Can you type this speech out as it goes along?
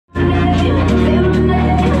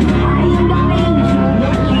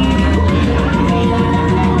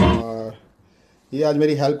आज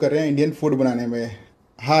मेरी हेल्प कर रहे हैं इंडियन फूड बनाने में।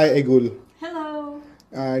 हाय एगुल। Hello.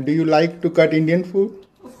 Do you like to cut Indian food?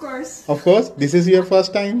 Of course. Of course. This is your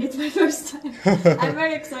first time? It's my first time. I'm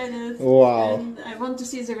very excited. Wow. And I want to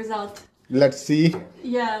see the result. Let's see.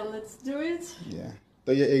 Yeah, let's do it. Yeah.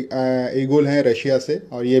 तो ये एगुल हैं Russia से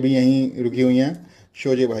और ये भी यहीं रुकी हुई हैं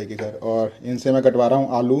शोजे भाई के घर, और इनसे मैं कटवा रहा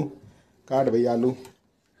हूँ आलू। काट भाई आलू,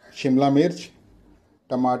 शिमला मिर्च,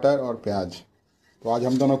 टमाटर और प्याज। तो आज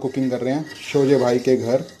हम दोनों कुकिंग कर रहे हैं शोजे भाई के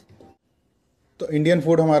घर। तो इंडियन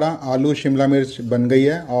फूड हमारा आलू शिमला मिर्च बन गई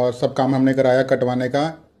है और सब काम हमने कराया कटवाने का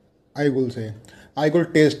आईगुल से। आईगुल,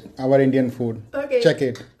 test our Indian food. Okay. Check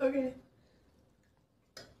it. Okay.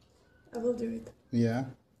 I will do it. Yeah.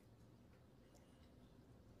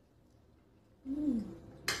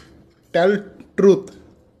 Tell truth.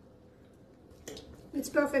 It's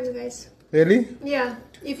perfect, guys. Really? Yeah.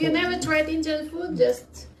 If you never tried Indian food,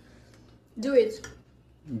 just do it.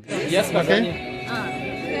 Я с Казани.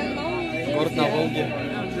 Город на Волге.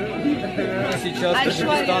 Сейчас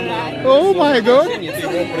Узбекистан. Oh my God. Нет,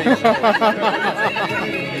 его проезжает.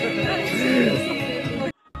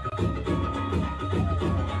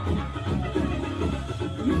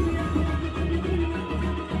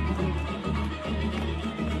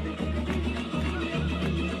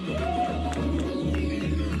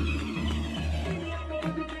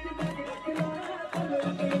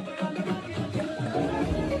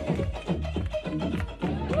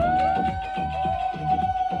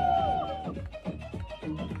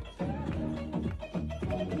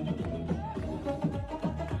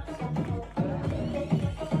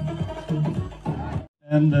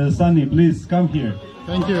 And Sunny, please come here.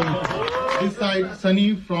 Thank you. This side, Sunny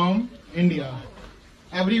from India.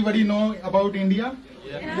 Everybody know about India?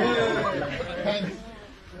 Yeah. Thanks.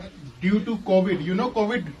 Due to COVID, you know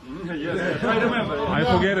COVID? Yes, I remember. I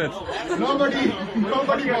forget it. Nobody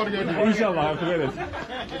forget it. Inshallah, I forget it.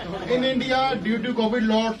 In India, due to COVID,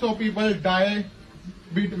 lots of people die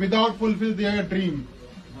without fulfill their dream.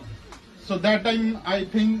 So that time, I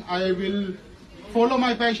think I will follow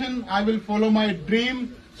my passion. I will follow my dream.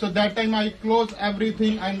 So that time I close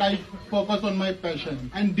everything and I focus on my passion.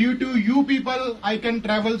 And due to you people, I can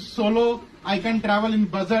travel solo. I can travel in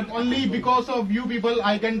budget. Only because of you people,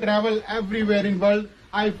 I can travel everywhere in world.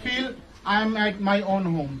 I feel I am at my own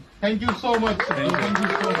home. Thank you so much. Thank you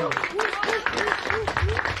so much.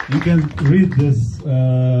 You can read this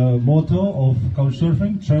motto of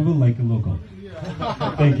CouchSurfing: travel like a local.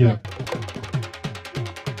 Thank you.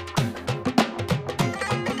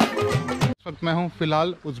 इस वक्त मैं हूँ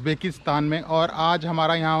फ़िलहाल Uzbekistan में और आज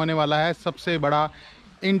हमारा यहाँ होने वाला है सबसे बड़ा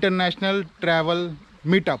इंटरनेशनल ट्रैवल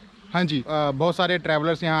मीटअप। हाँ जी, बहुत सारे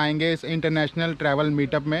ट्रैवलर्स यहाँ आएंगे इस इंटरनेशनल ट्रैवल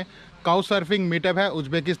मीटअप में। काउचसर्फिंग मीटअप है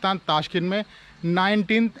उज़्बेकिस्तान ताशकेंट में।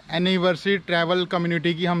 19th एनिवर्सरी ट्रैवल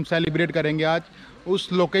कम्युनिटी की हम सेलिब्रेट करेंगे आज।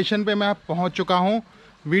 उस लोकेशन पे मैं पहुँच चुका हूँ।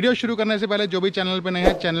 वीडियो शुरू करने से पहले जो भी चैनल पे नए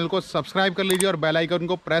हैं चैनल को सब्सक्राइब कर लीजिए और बेल आइकन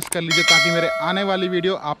को प्रेस कर लीजिए ताकि मेरे आने वाली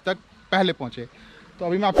वीडियो आप तक पहले पहुँचे। तो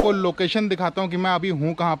अभी मैं आपको लोकेशन दिखाता हूँ कि मैं अभी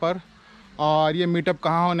हूँ कहाँ पर और ये मीटअप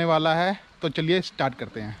कहाँ होने वाला है। तो चलिए स्टार्ट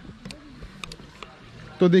करते हैं।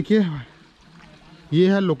 तो देखिए ये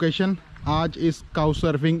है लोकेशन आज इस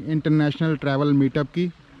काउचसर्फिंग इंटरनेशनल ट्रैवल मीटअप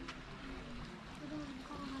की।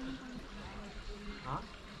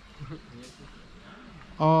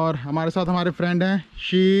 और हमारे साथ हमारे फ्रेंड हैं,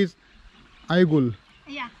 she is आईगुल।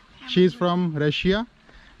 She is from Russia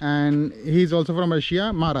and he is also from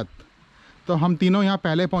Russia, Bharat. तो हम तीनों यहाँ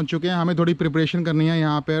पहले पहुँच चुके हैं। हमें थोड़ी प्रिपरेशन करनी है।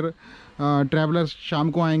 यहाँ पर ट्रैवलर्स शाम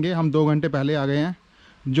को आएंगे, हम 2 घंटे पहले आ गए हैं।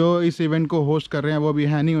 जो इस इवेंट को होस्ट कर रहे हैं वो भी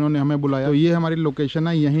है नहीं, उन्होंने हमें बुलाया। तो ये हमारी लोकेशन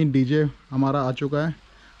है, यहीं डीजे हमारा आ चुका है,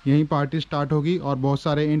 यहीं पार्टी स्टार्ट होगी और बहुत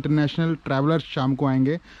सारे इंटरनेशनल ट्रैवलर्स शाम को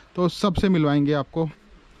आएंगे। तो सबसे मिलवाएंगे आपको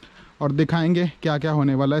और दिखाएंगे क्या क्या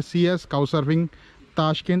होने वाला है। CS Couchsurfing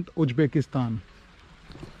Tashkent, Uzbekistan.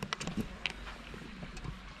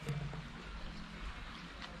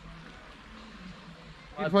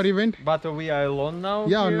 For event, But we are alone now.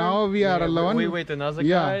 yeah, here. now we are alone. We wait another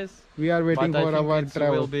Yeah, guys. we are waiting But for I think our it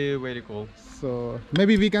travel. will be very cool. So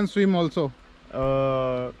maybe we can swim also.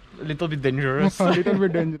 Little bit dangerous. A little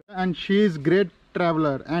bit dangerous. And she is great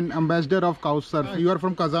traveler and ambassador of couchsurf. You are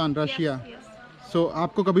from Kazan, Russia. Yes. So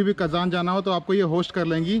आपको कभी भी Kazan जाना हो तो आपको ये host कर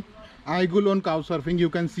लेंगी। आईगुल on couchsurfing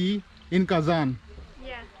you can see in Kazan.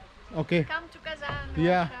 Yeah. Okay. Come to Kazan.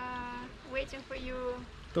 Yeah. Waiting for you.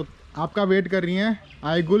 तो आपका वेट कर रही हैं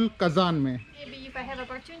आईगुल कजान में। Maybe if I have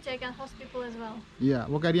opportunity, I can host people as well. या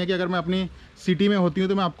वो कह रही है कि अगर मैं अपनी सिटी में होती हूँ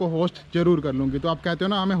तो मैं आपको होस्ट जरूर कर लूँगी। तो आप कहते हो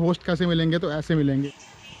ना हमें होस्ट कैसे मिलेंगे, तो ऐसे मिलेंगे।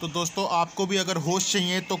 तो दोस्तों आपको भी अगर होस्ट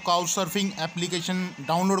चाहिए तो काउचसर्फिंग एप्लीकेशन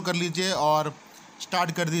डाउनलोड कर लीजिए और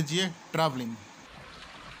स्टार्ट कर दीजिए ट्रैवलिंग।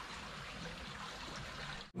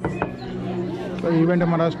 तो इवेंट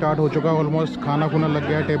हमारा स्टार्ट हो चुका है ऑलमोस्ट, खाना खुना लग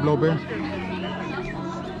गया है टेबलों पे।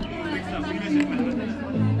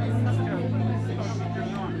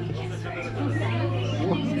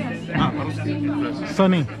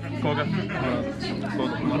 Sunny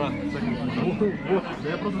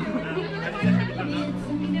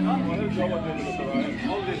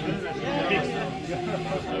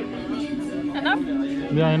Enough?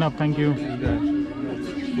 Yeah, enough, thank you.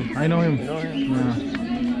 I know him. Yeah.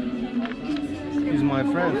 He's my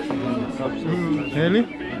friend. Really?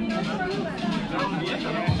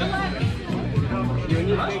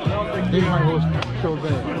 He's my host,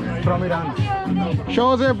 Shoze, from Iran.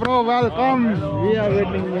 Shoze, bro, welcome. We are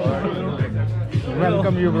waiting.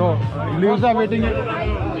 Welcome you, bro. Leaves are waiting.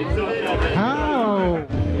 How?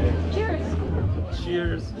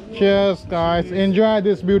 Cheers. Cheers, guys. Enjoy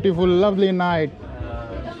this beautiful, lovely night.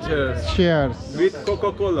 Cheers. Cheers. With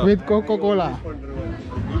Coca-Cola. With Coca-Cola.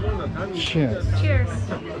 Cheers. Cheers.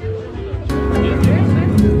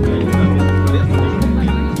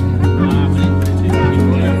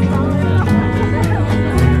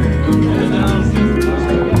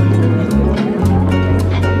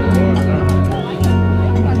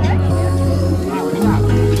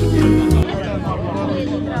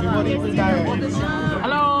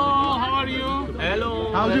 Hello, how are you? Hello.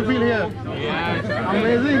 How do you feel here? Yes.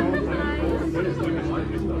 Amazing.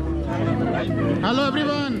 Hello,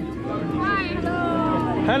 everyone.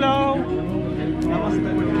 Hello.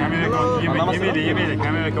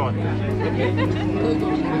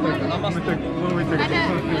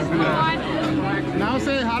 Now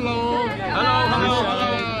say hello. Hello.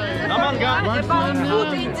 What's your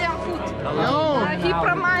name? Indian food. Oh,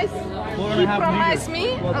 He promised me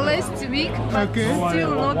last week, but Okay.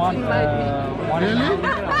 still not invite me. really?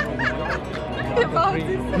 About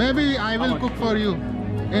this. Maybe I will cook for you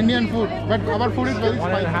Indian food, but our food is very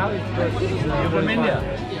spicy. You're from India.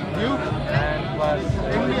 You?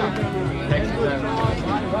 India.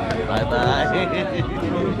 Bye bye.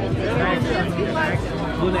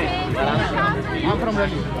 I'm from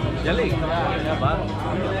Delhi. Delhi.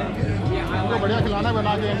 हमको बढ़िया खिलाना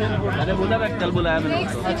बना के Indian food. मैंने बोला मैं कल बुलाया मैंने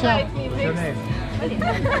Next, अच्छा। invite me. Next.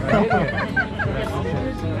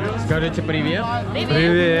 Скажите привет.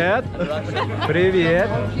 Привет. Привет.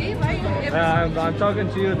 I'm talking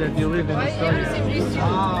to you that you live in Why Estonia. everything is you?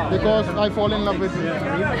 Because I fall in love with you.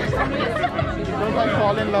 Because I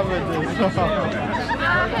fall in love with you.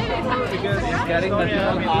 Because he's carrying the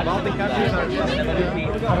heart. All the countries are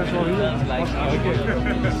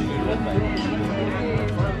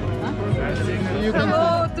You can Go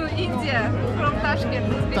to India from Tashkent.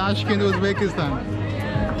 Tashkent, Uzbekistan.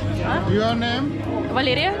 Your name?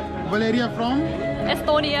 Valeria, Valeria from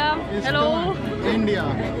Estonia. Hello. Estonia, India.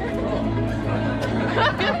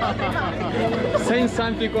 Say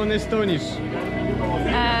something on Estonish.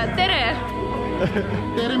 Tere.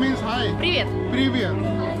 Tere means hi. Привет. Привет.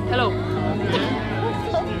 Hello.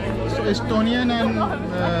 So Estonian and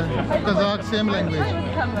Kazakh same language.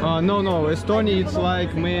 No. Estonia it's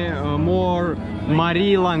like more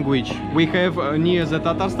Mari language. We have near the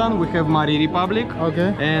Tatarstan we have Mari Republic.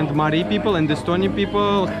 Okay. And Mari people and Estonian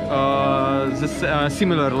people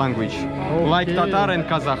similar language. Like Okay. Tatar and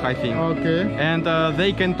Kazakh I think. Okay. And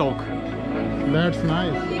they can talk. That's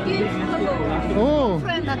nice. He gives hello. Oh.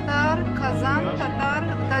 Friend Tatar, Kazan, Tatar,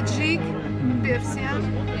 Tajik, Persian.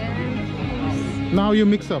 Now you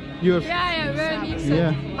mix up yours. Yeah, very mixed.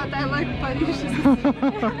 Yeah. But I like Paris.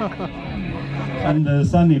 And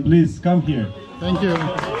Sunny, please come here. Thank you.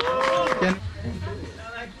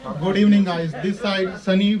 Good evening, guys. This side,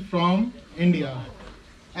 Sunny from India.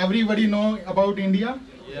 Everybody know about India?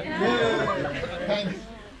 Yeah. Thanks.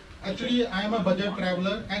 Actually, I am a budget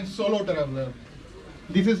traveler and solo traveler.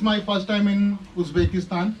 This is my first time in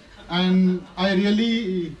Uzbekistan, and I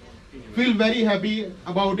really feel very happy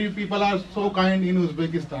about it. People are so kind in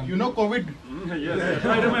Uzbekistan. You know COVID? Yes,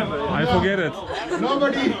 I remember. I forget it.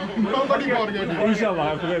 Nobody forget it.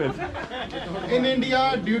 Inshallah, I forget it. In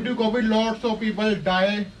India, due to COVID, lots of people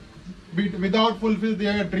die without fulfill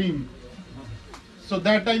their dream. So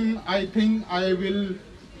that time, I think I will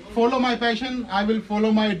follow my passion. I will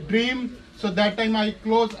follow my dream. So that time I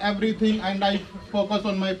close everything and I focus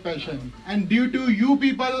on my passion. And due to you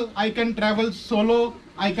people, I can travel solo.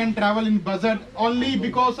 I can travel in budget. Only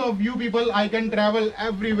because of you people, I can travel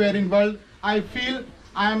everywhere in world. I feel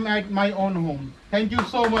I am at my own home. Thank you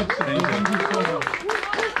so much. Thank you so much.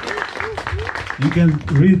 You can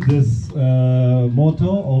read this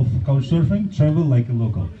motto of CouchSurfing, travel like a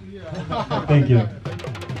local. Thank you.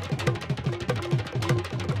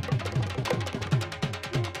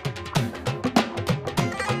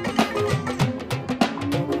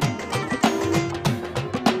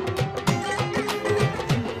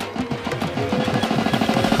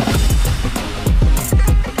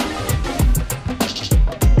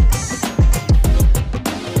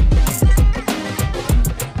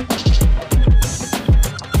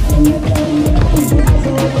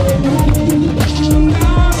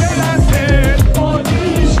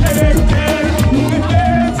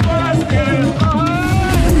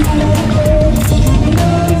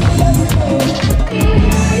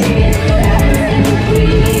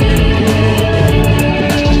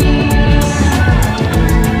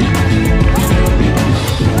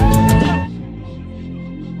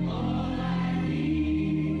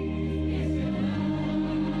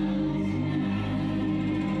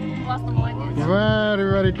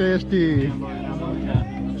 tasty.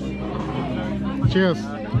 Cheers.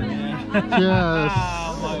 Cheers.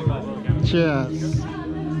 Cheers.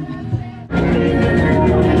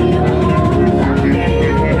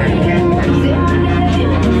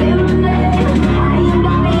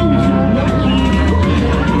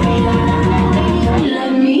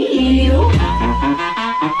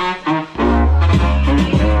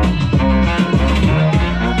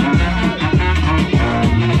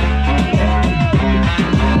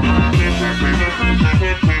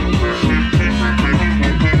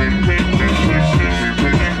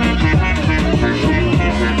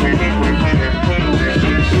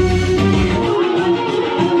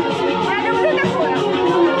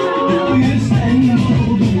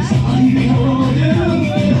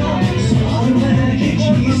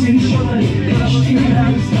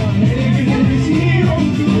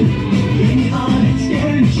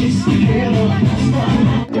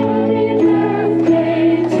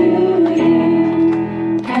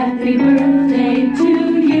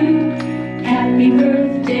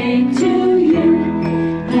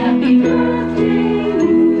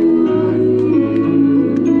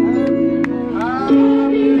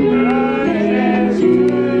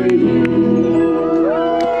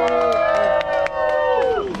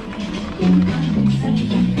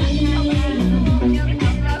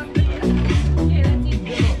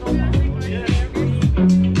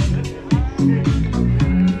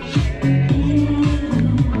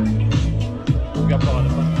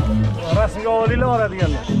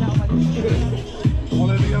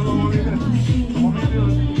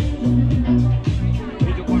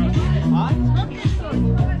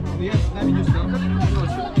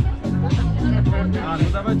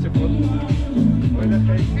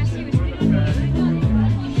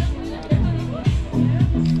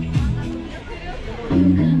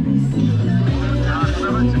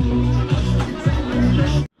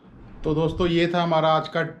 तो दोस्तों ये था हमारा आज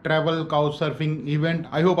का travel couch surfing event.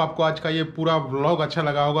 I hope आपको आज का ये पूरा व्लॉग अच्छा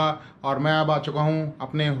लगा होगा। और मैं अब आ चुका हूँ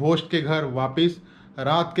अपने होस्ट के घर वापस।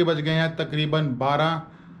 रात के बज गए हैं तकरीबन 12।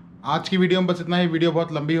 आज की वीडियो में बस इतना ही। वीडियो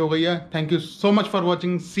बहुत लंबी हो गई है। Thank you so much for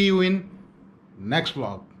watching. C you in next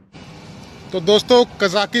vlog. तो दोस्तों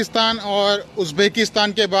कजाकिस्तान और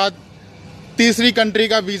उज़्बेकिस्तान के बाद तीसरी कंट्री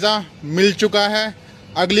का वीज़ा मिल चुका है।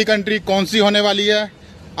 अगली कंट्री कौन सी होने वाली है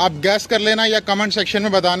आप गैस कर लेना या कमेंट सेक्शन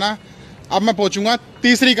में बताना। अब मैं पहुंचूंगा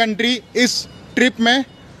तीसरी कंट्री इस ट्रिप में।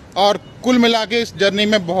 और कुल मिला के इस जर्नी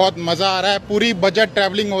में बहुत मज़ा आ रहा है। पूरी बजट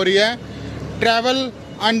ट्रैवलिंग हो रही है, ट्रैवल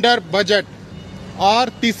अंडर बजट। और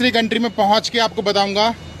तीसरी कंट्री में पहुंच के आपको बताऊंगा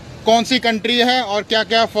कौन सी कंट्री है और क्या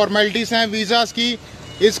क्या फॉर्मेलिटीज़ हैं वीज़ाज़ की।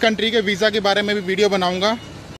 इस कंट्री के वीज़ा के बारे में भी वीडियो बनाऊंगा।